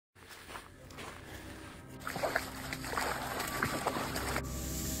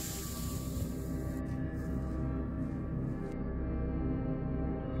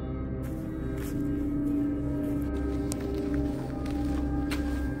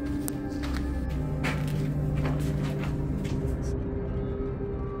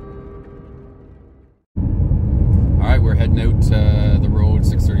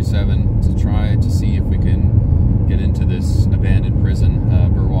into this abandoned prison,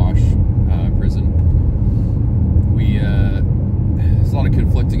 Burwash prison. There's a lot of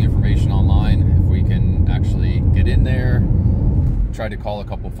conflicting information online. If we can actually get in there, tried to call a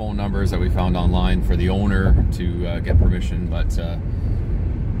couple phone numbers that we found online for the owner to get permission, but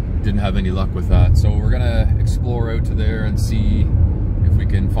didn't have any luck with that. So we're gonna explore out to there and see if we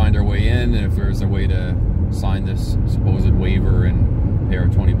can find our way in, and if there's a way to sign this supposed waiver and pay our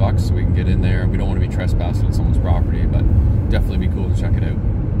 20 bucks so we can get in there. We don't want to be trespassing on someone's property, but definitely be cool to check it out.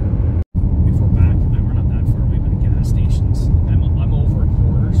 If we're back, we're not that far away by the gas stations. I'm over a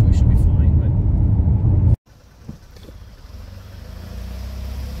quarter, so we should be fine.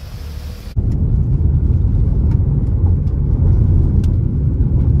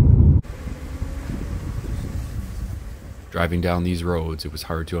 Driving down these roads, it was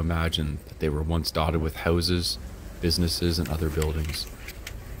hard to imagine that they were once dotted with houses, businesses, and other buildings.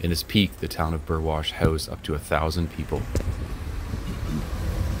 In its peak, the town of Burwash housed up to 1,000 people.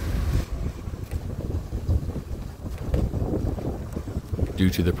 Due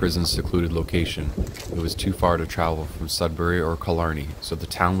to the prison's secluded location, it was too far to travel from Sudbury or Killarney, so the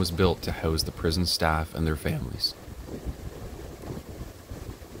town was built to house the prison staff and their families.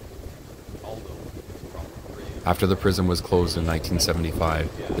 After the prison was closed in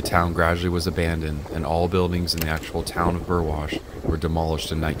 1975, the town gradually was abandoned, and all buildings in the actual town of Burwash were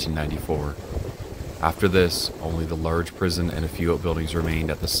demolished in 1994. After this, only the large prison and a few outbuildings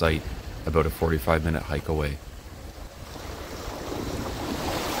remained at the site, about a 45-minute hike away.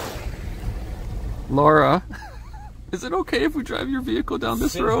 Laura, is it okay if we drive your vehicle down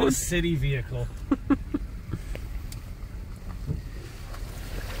this road? It's a city vehicle.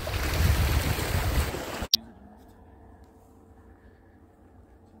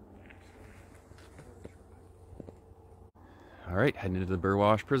 All right, heading into the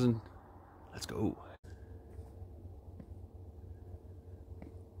Burwash prison. Let's go.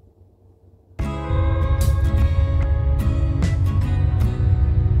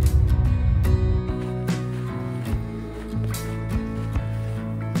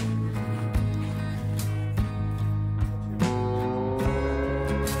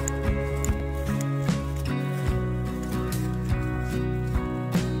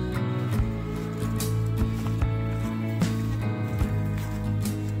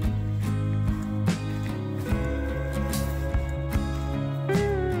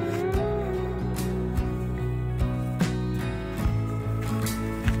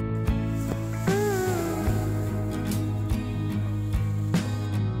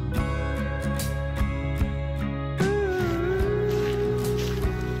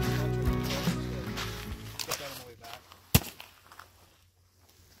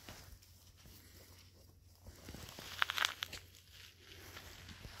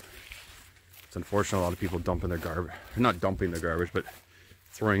 It's unfortunate a lot of people dumping their garbage, not dumping their garbage, but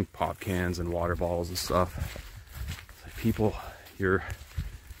throwing pop cans and water bottles and stuff. It's like, people, you're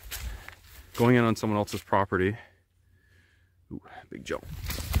going in on someone else's property. Ooh, big jump.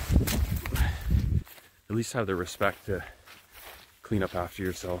 At least have the respect to clean up after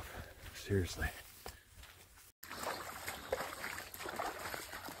yourself. Seriously.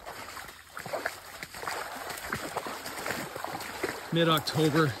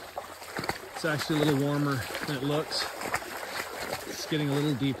 Mid-October. It's actually a little warmer than it looks. It's getting a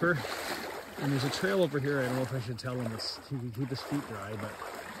little deeper. And there's a trail over here. I don't know if I should tell him this. He can keep his feet dry, but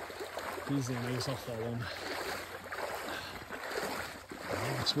he's in. I guess I'll follow him.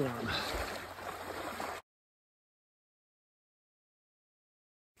 Oh, it's warm.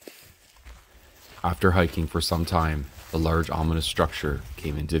 After hiking for some time, the large ominous structure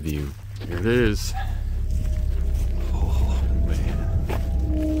came into view. Here it is. Oh man,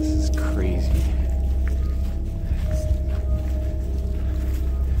 this is crazy.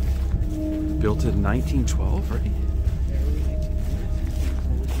 Built in 1912, right?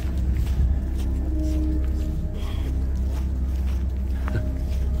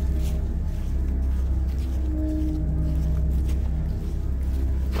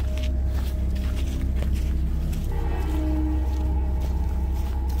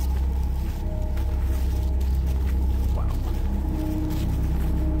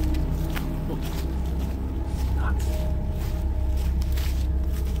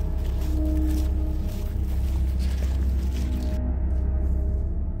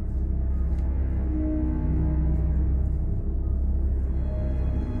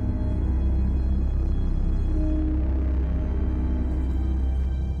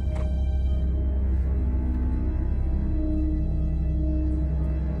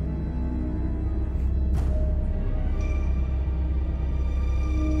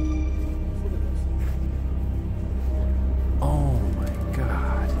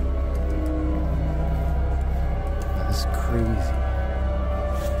 crazy.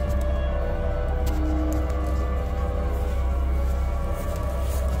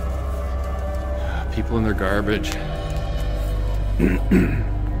 People in their garbage.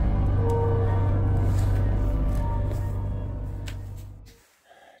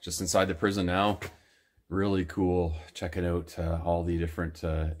 Just inside the prison now. Really cool checking out all the different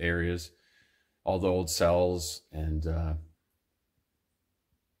areas, all the old cells, and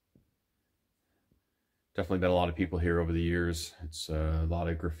definitely been a lot of people here over the years. It's a lot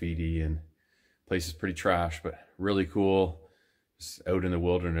of graffiti and place is pretty trash, but really cool. Just out in the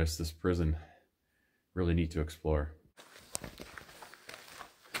wilderness, this prison, really neat to explore.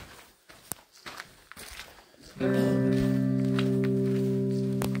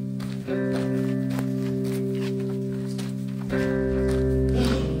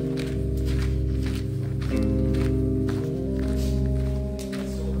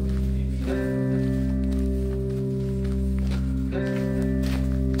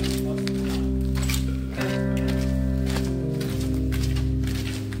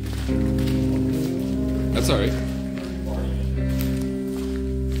 That's all right.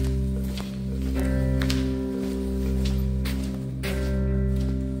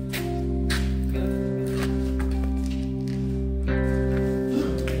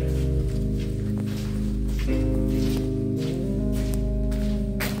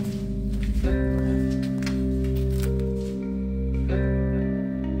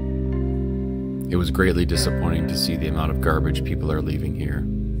 It was greatly disappointing to see the amount of garbage people are leaving here.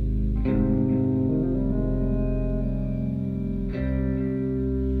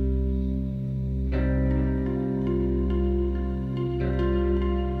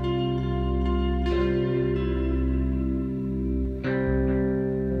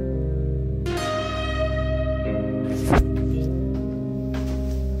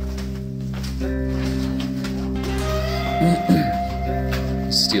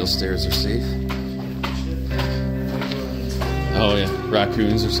 Steel stairs are safe. Oh yeah,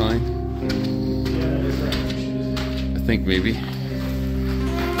 raccoons or something. I think maybe.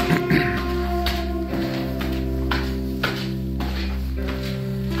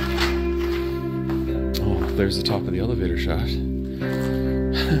 Oh, there's the top of the elevator shaft.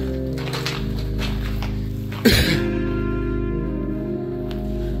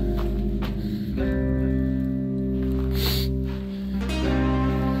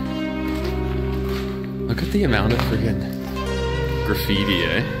 Look at the amount of friggin' graffiti,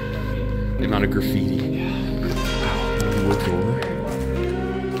 eh? The amount of graffiti. Wood door.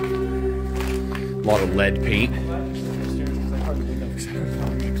 A lot of lead paint.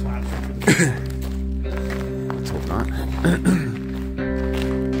 Let's hope not.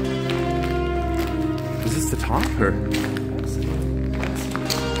 Is this the top or?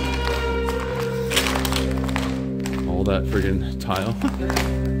 All that friggin' tile.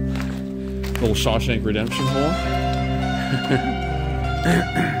 Little Shawshank Redemption hole.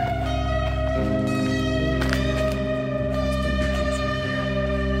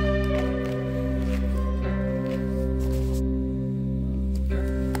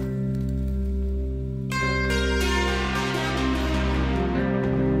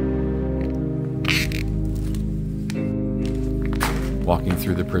 Walking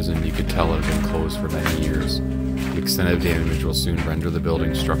through the prison, you could tell it had been closed for many years. The extent of damage will soon render the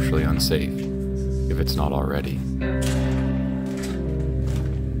building structurally unsafe, if it's not already.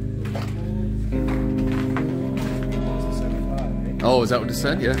 Oh, is that what it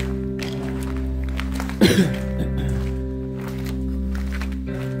said? Yeah.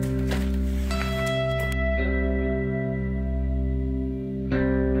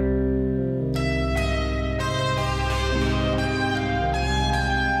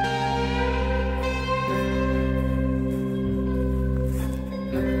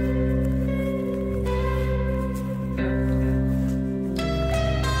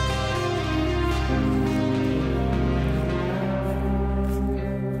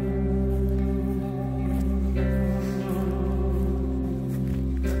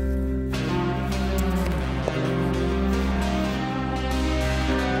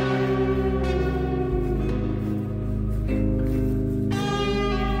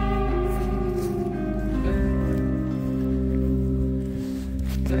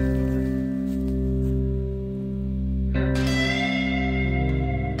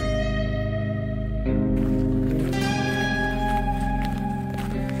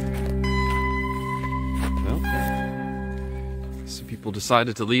 People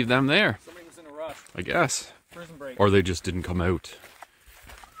decided to leave them there. Somebody was in a rush. I guess. Prison break. Or they just didn't come out.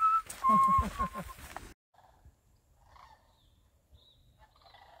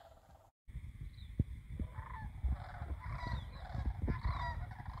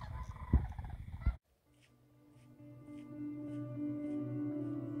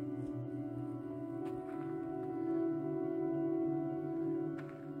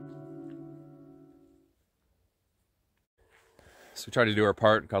 So we tried to do our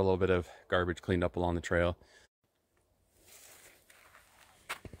part, got a little bit of garbage cleaned up along the trail.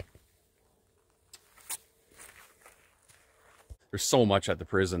 There's so much at the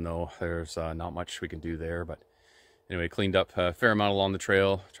prison though, there's not much we can do there, but anyway, cleaned up a fair amount along the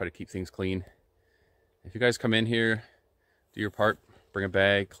trail, try to keep things clean. If you guys come in here, do your part, bring a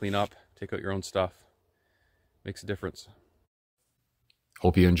bag, clean up, take out your own stuff. Makes a difference.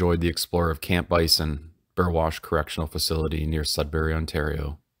 Hope you enjoyed the explore of Camp Bison, Burwash Correctional Facility near Sudbury,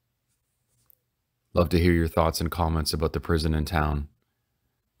 Ontario. Love to hear your thoughts and comments about the prison in town.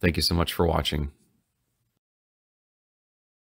 Thank you so much for watching.